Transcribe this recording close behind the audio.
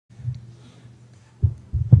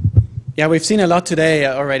Yeah, we've seen a lot today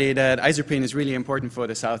already that isoprene is really important for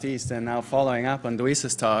the Southeast, and now following up on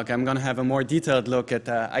Luis's talk, I'm going to have a more detailed look at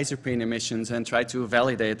isoprene emissions and try to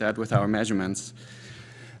validate that with our measurements.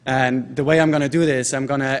 And the way I'm going to do this, I'm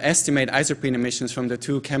going to estimate isoprene emissions from the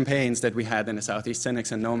two campaigns that we had in the Southeast,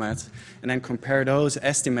 SENEX and NOMAD, and then compare those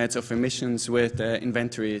estimates of emissions with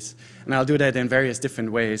inventories. And I'll do that in various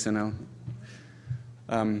different ways, and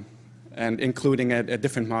including a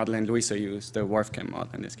different model in Luisa used, the WRF-Chem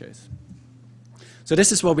model in this case. So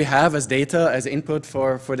this is what we have as data, as input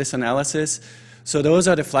for this analysis. So those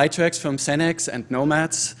are the flight tracks from SENEX and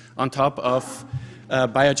NOMAD on top of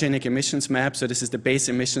biogenic emissions map. So this is the base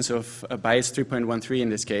emissions of bias 3.13 in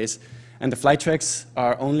this case. And the flight tracks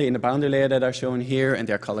are only in the boundary layer that are shown here, and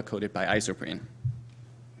they're color-coded by isoprene.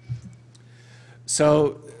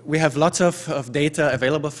 So we have lots of data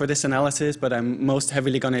available for this analysis, but I'm most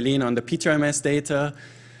heavily going to lean on the PTRMS data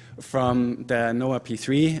from the NOAA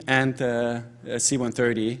P3 and the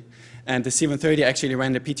C130. And the C130 actually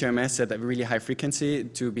ran the PTRMS at a really high frequency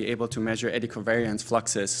to be able to measure eddy covariance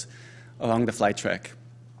fluxes along the flight track.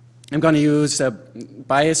 I'm going to use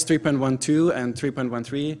bias 3.12 and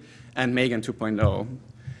 3.13 and Megan 2.0.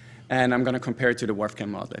 And I'm going to compare it to the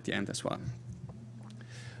WRF-Chem model at the end as well.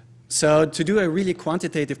 So to do a really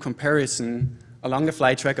quantitative comparison along the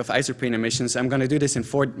flight track of isoprene emissions, I'm going to do this in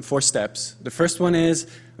four steps. The first one is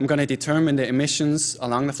I'm going to determine the emissions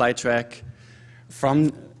along the flight track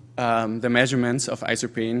from the measurements of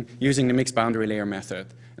isoprene using the mixed boundary layer method.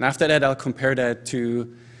 And after that, I'll compare that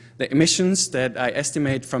to the emissions that I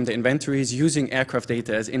estimate from the inventories using aircraft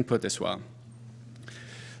data as input as well.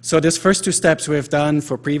 So these first two steps we've done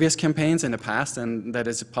for previous campaigns in the past, and that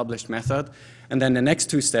is a published method. And then the next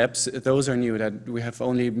two steps, those are new that we have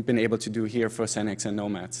only been able to do here for SENEX and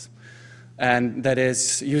NOMAD. And that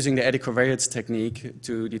is using the eddy covariance technique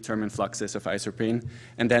to determine fluxes of isoprene.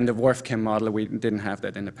 And then the WRF-Chem model, we didn't have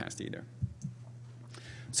that in the past either.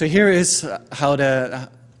 So here is how the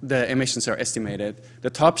emissions are estimated. The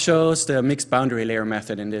top shows the mixed boundary layer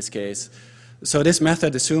method in this case. So this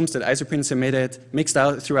method assumes that isoprene is emitted, mixed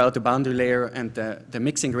out throughout the boundary layer, and the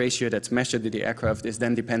mixing ratio that's measured to the aircraft is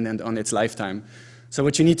then dependent on its lifetime. So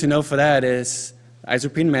what you need to know for that is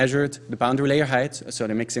isoprene measured, the boundary layer height, so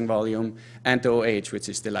the mixing volume, and the OAH, which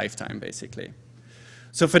is the lifetime, basically.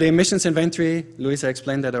 So for the emissions inventory, Luisa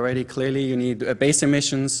explained that already clearly. You need base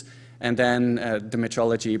emissions, and then the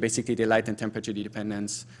metrology, basically the light and temperature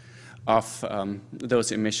dependence of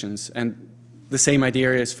those emissions. And the same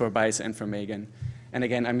idea is for bias and for Megan. And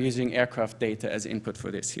again, I'm using aircraft data as input for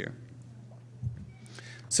this here.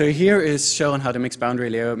 So here is shown how the mixed boundary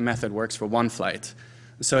layer method works for one flight.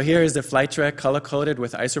 So here is the flight track color-coded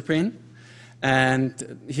with isoprene.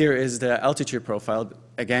 And here is the altitude profile,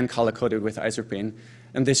 again color-coded with isoprene.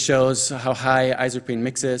 And this shows how high isoprene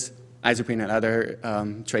mixes, isoprene and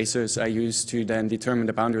other tracers I use to then determine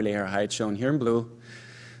the boundary layer height, shown here in blue.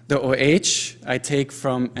 The OAH I take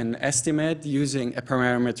from an estimate using a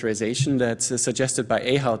parameterization that's suggested by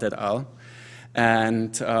Ahalt et al.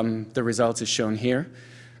 And the results is shown here.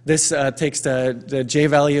 This takes the J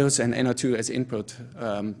values and NO2 as input,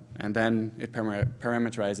 and then it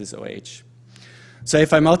parameterizes OAH. So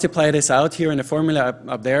if I multiply this out here in the formula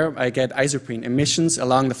up there, I get isoprene emissions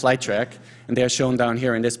along the flight track, and they're shown down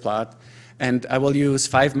here in this plot. And I will use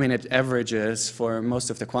 5-minute averages for most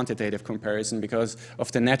of the quantitative comparison because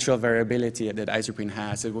of the natural variability that isoprene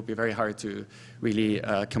has. It would be very hard to really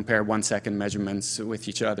compare 1-second measurements with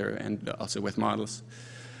each other and also with models.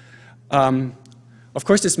 Of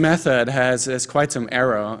course, this method has quite some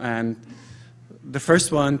error. And the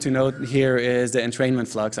first one to note here is the entrainment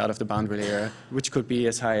flux out of the boundary layer, which could be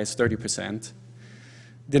as high as 30%.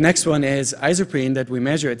 The next one is isoprene that we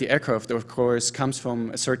measure at the aircraft, of course, comes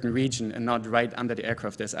from a certain region and not right under the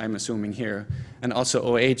aircraft, as I'm assuming here. And also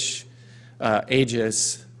OAH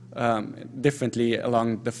ages differently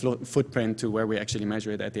along the footprint to where we actually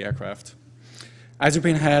measure it at the aircraft.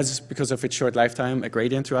 Isoprene has, because of its short lifetime, a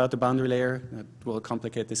gradient throughout the boundary layer that will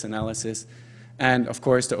complicate this analysis. And of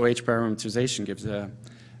course, the OAH parameterization gives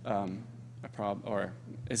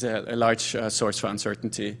is a large source for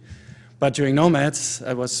uncertainty. But during NOMAD,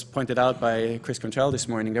 as was pointed out by Chris Contrell this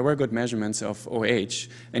morning, there were good measurements of OAH.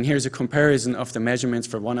 And here's a comparison of the measurements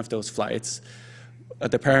for one of those flights,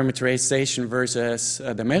 the parameterization versus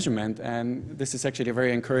the measurement. And this is actually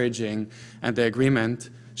very encouraging. And the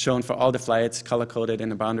agreement shown for all the flights color-coded in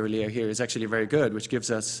the boundary layer here is actually very good, which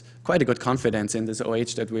gives us quite a good confidence in this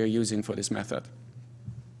OAH that we are using for this method.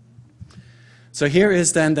 So here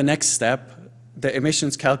is then the next step, the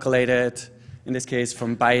emissions calculated in this case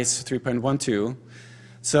from bias 3.12.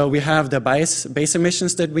 So we have the base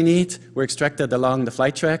emissions that we need. We're extracted along the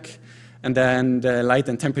flight track. and then the light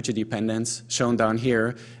and temperature dependence, shown down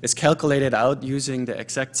here, is calculated out using the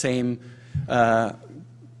exact same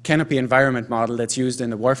canopy environment model that's used in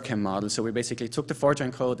the WRF-Chem model. So we basically took the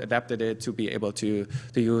Fortran code, adapted it to be able to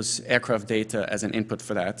use aircraft data as an input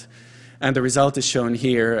for that. And the result is shown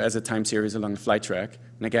here as a time series along the flight track.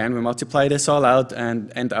 And again, we multiply this all out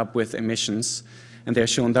and end up with emissions. And they're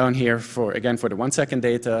shown down here for, again, for the 1 second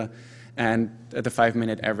data and the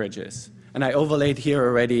 5-minute averages. And I overlaid here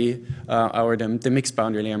already the mixed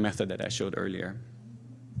boundary layer method that I showed earlier.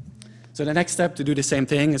 So the next step to do the same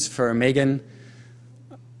thing is for Megan.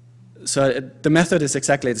 So the method is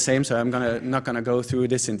exactly the same, so I'm not going to go through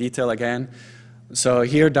this in detail again. So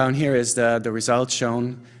here, down here is the results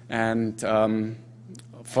shown, and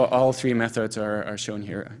for all 3 methods are shown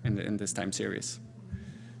here in this time series.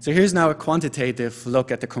 So here's now a quantitative look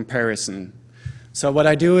at the comparison. So what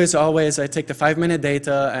I do is always I take the 5-minute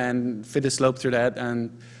data and fit a slope through that,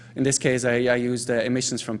 and in this case I use the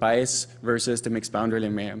emissions from bias versus the mixed boundary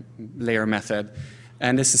layer method.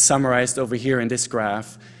 And this is summarized over here in this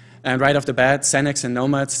graph. And right off the bat, SENEX and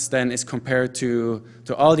NOMADS then is compared to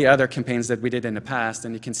all the other campaigns that we did in the past,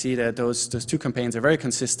 and you can see that those 2 campaigns are very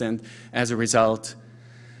consistent as a result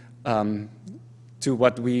to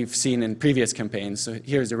what we've seen in previous campaigns. So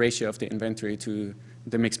here's the ratio of the inventory to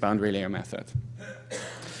the mixed boundary layer method.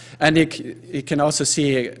 And you can also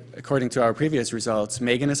see, according to our previous results,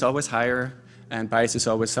 Megan is always higher and bias is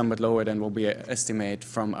always somewhat lower than what we estimate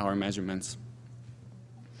from our measurements.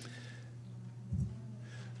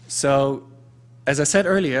 So, as I said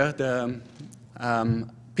earlier, the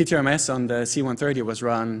PTRMS on the C-130 was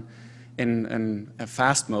run in a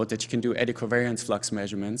fast mode that you can do eddy covariance flux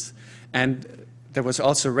measurements. And there was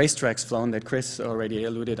also racetracks flown that Chris already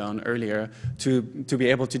alluded on earlier to be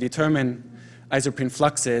able to determine isoprene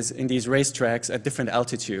fluxes in these racetracks at different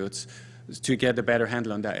altitudes to get a better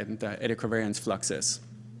handle on the eddy covariance fluxes.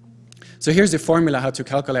 So here's the formula how to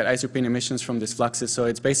calculate isoprene emissions from these fluxes. So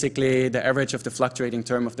it's basically the average of the fluctuating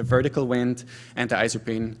term of the vertical wind and the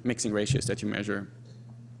isoprene mixing ratios that you measure.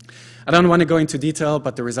 I don't want to go into detail,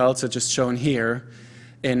 but the results are just shown here,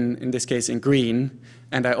 in this case in green.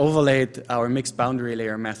 And I overlaid our mixed boundary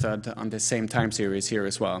layer method on the same time series here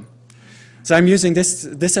as well. So I'm using this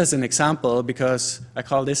as an example because I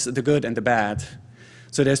call this the good and the bad.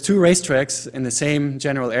 So there's 2 racetracks in the same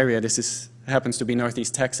general area. This happens to be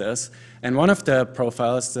Northeast Texas. And one of the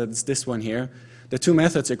profiles, that's this one here, the 2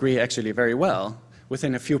 methods agree actually very well,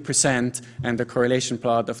 within a few %, and the correlation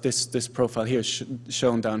plot of this profile here is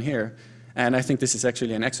shown down here. And I think this is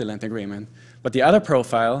actually an excellent agreement. But the other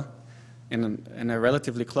profile, in a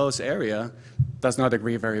relatively close area, does not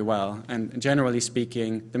agree very well. And generally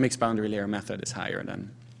speaking, the mixed boundary layer method is higher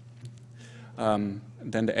than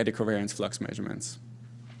the eddy covariance flux measurements.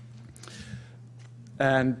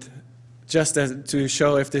 And just to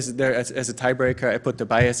show if this is there as a tiebreaker, I put the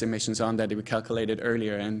bias emissions on that we calculated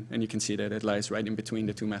earlier, and you can see that it lies right in between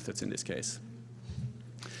the 2 methods in this case.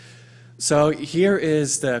 So here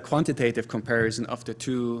is the quantitative comparison of the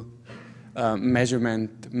 2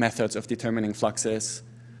 measurement methods of determining fluxes.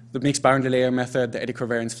 The mixed boundary layer method, the eddy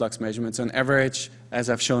covariance flux measurements. On average, as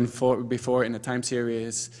I've shown before in the time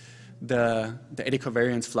series, the eddy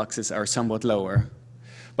covariance fluxes are somewhat lower.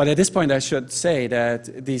 But at this point, I should say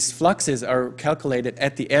that these fluxes are calculated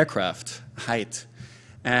at the aircraft height.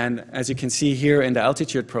 And as you can see here in the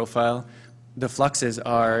altitude profile, the fluxes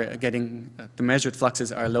are the measured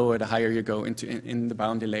fluxes are lower the higher you go in the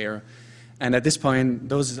boundary layer. And at this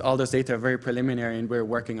point, all those data are very preliminary, and we're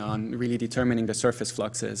working on really determining the surface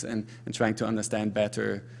fluxes and trying to understand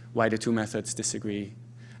better why the 2 methods disagree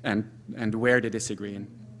and where they disagree.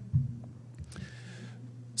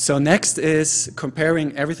 So next is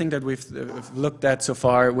comparing everything that we've looked at so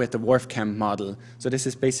far with the WRF-Chem model. So this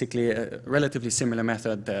is basically a relatively similar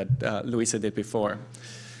method that Louisa did before,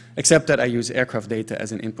 except that I use aircraft data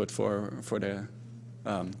as an input for the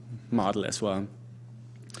model as well.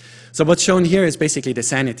 So what's shown here is basically the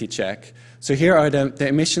sanity check. So here are the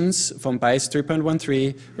emissions from bias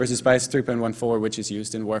 3.13 versus bias 3.14, which is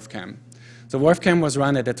used in WRF-Chem. So WRF-Chem was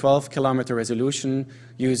run at a 12-kilometer resolution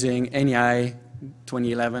using NEI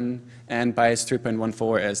 2011 and bias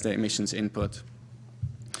 3.14 as the emissions input.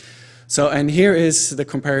 So, and here is the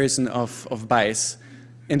comparison of bias.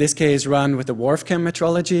 In this case, run with the WRF-Chem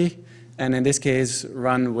metrology, and in this case,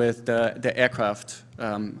 run with the aircraft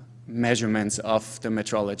measurements of the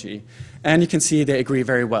metrology. And you can see they agree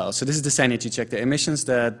very well. So this is the sanity check. The emissions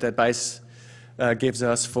that bias gives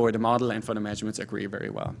us for the model and for the measurements agree very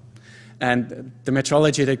well. And the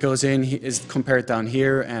metrology that goes in is compared down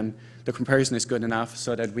here, and the comparison is good enough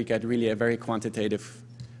so that we get really a very quantitative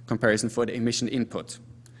comparison for the emission input.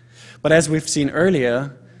 But as we've seen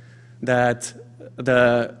earlier, that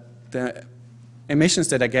the emissions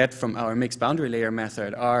that I get from our mixed boundary layer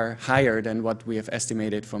method are higher than what we have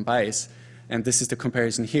estimated from BICE. And this is the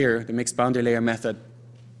comparison here, the mixed boundary layer method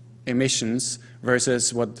emissions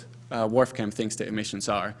versus what WRF-Chem thinks the emissions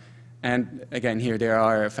are. And again, here they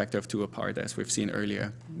are a factor of 2 apart, as we've seen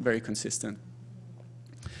earlier, very consistent.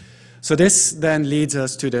 So this then leads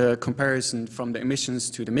us to the comparison from the emissions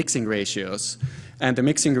to the mixing ratios. And the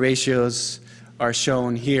mixing ratios are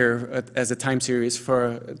shown here as a time series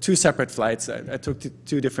for 2 separate flights. I took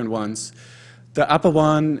 2 different ones. The upper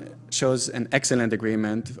one shows an excellent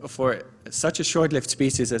agreement. For such a short-lived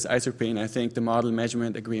species as isoprene, I think the model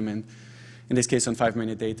measurement agreement, in this case on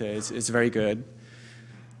 5-minute data, is very good.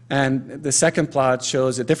 And the second plot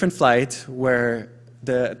shows a different flight where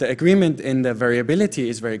the agreement in the variability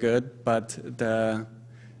is very good, but the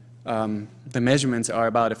measurements are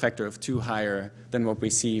about a factor of 2 higher than what we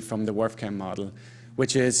see from the WRF-Chem model,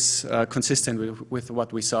 which is consistent with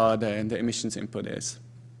what we saw the emissions input is.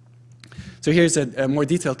 So here's a more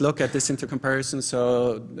detailed look at this intercomparison.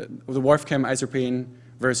 So the WRF-Chem isoprene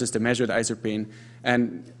versus the measured isoprene.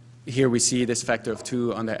 And here we see this factor of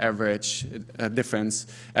 2 on the average difference,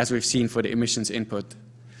 as we've seen for the emissions input.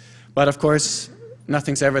 But of course,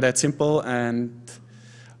 nothing's ever that simple, and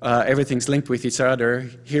everything's linked with each other.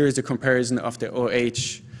 Here is a comparison of the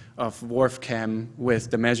OH of WRF-Chem with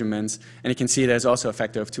the measurements. And you can see there's also a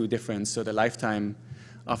factor of 2 difference. So the lifetime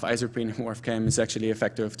of isoprene and WRF-Chem is actually a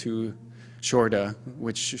factor of 2 shorter,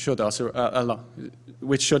 which should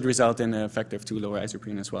result in a factor of 2 lower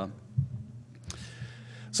isoprene as well.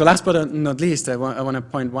 So last but not least, I want to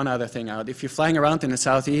point one other thing out. If you're flying around in the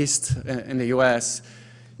Southeast in the US,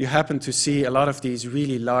 you happen to see a lot of these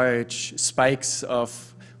really large spikes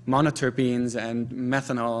of monoterpenes and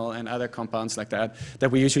methanol and other compounds like that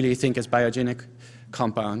we usually think as biogenic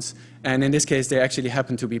compounds. And in this case, they actually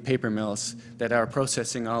happen to be paper mills that are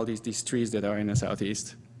processing all these trees that are in the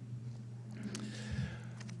Southeast.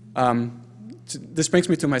 This brings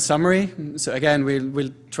me to my summary. So again,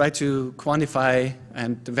 we'll try to quantify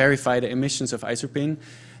and verify the emissions of isoprene.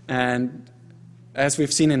 And as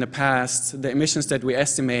we've seen in the past, the emissions that we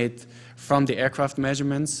estimate from the aircraft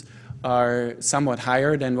measurements are somewhat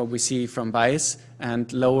higher than what we see from BICE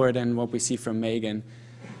and lower than what we see from Megan.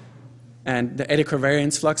 And the eddy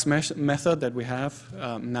covariance flux method that we have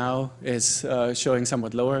now is showing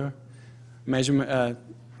somewhat lower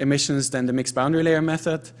emissions than the mixed boundary layer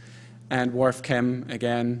method. And WRF-Chem,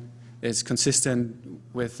 again, is consistent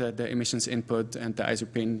with the emissions input, and the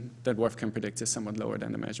isoprene that WRF-Chem predicts is somewhat lower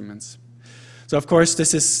than the measurements. So of course,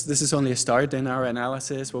 this is only a start in our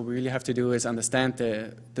analysis. What we really have to do is understand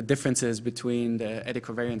the differences between the eddy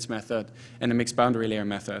covariance method and the mixed boundary layer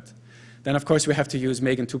method. Then of course we have to use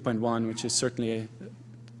Megan 2.1, which is certainly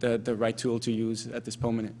the right tool to use at this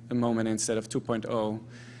moment instead of 2.0.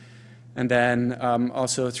 And then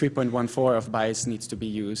also 3.14 of BICE needs to be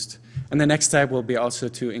used. And the next step will be also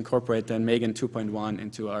to incorporate then Megan 2.1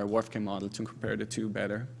 into our WRF-Chem model to compare the two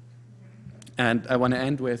better. And I want to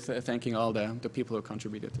end with thanking all the people who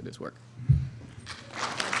contributed to this work.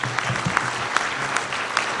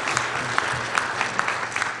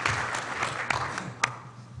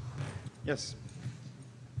 Yes.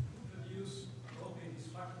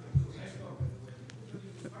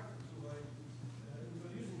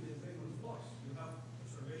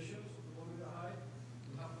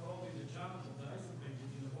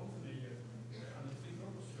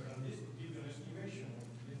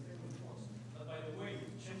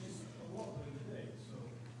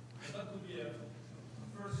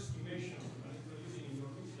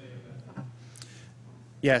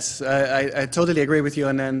 Yes, I totally agree with you.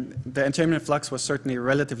 And then the entrainment flux was certainly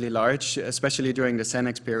relatively large, especially during the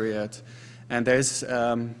SENEX period. And there's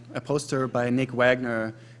a poster by Nick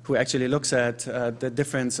Wagner who actually looks at the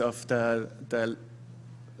difference of the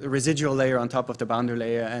residual layer on top of the boundary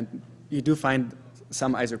layer, and you do find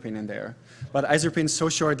some isoprene in there. But isoprene is so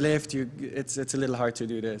short-lived, it's a little hard to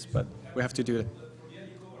do this, but we have to do it.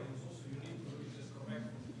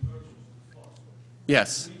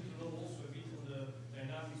 Yes.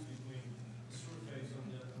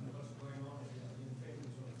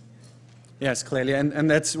 Yes, clearly, and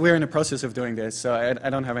we're in the process of doing this, so I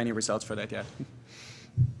don't have any results for that yet.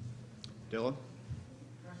 Dylan?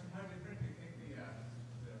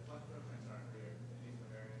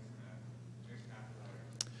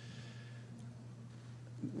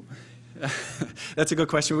 That's a good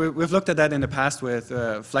question. We've looked at that in the past with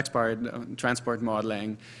FlexBar transport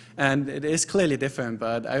modeling, and it is clearly different,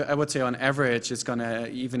 but I would say on average it's going to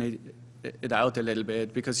even it out a little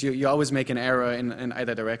bit, because you always make an error in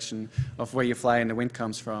either direction of where you fly and the wind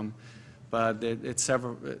comes from. But it's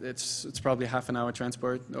probably half an hour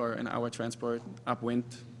transport or an hour transport upwind,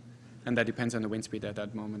 and that depends on the wind speed at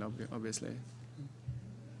that moment, obviously.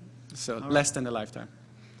 So less than a lifetime.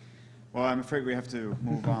 Well, I'm afraid we have to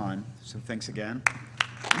move on, so thanks again.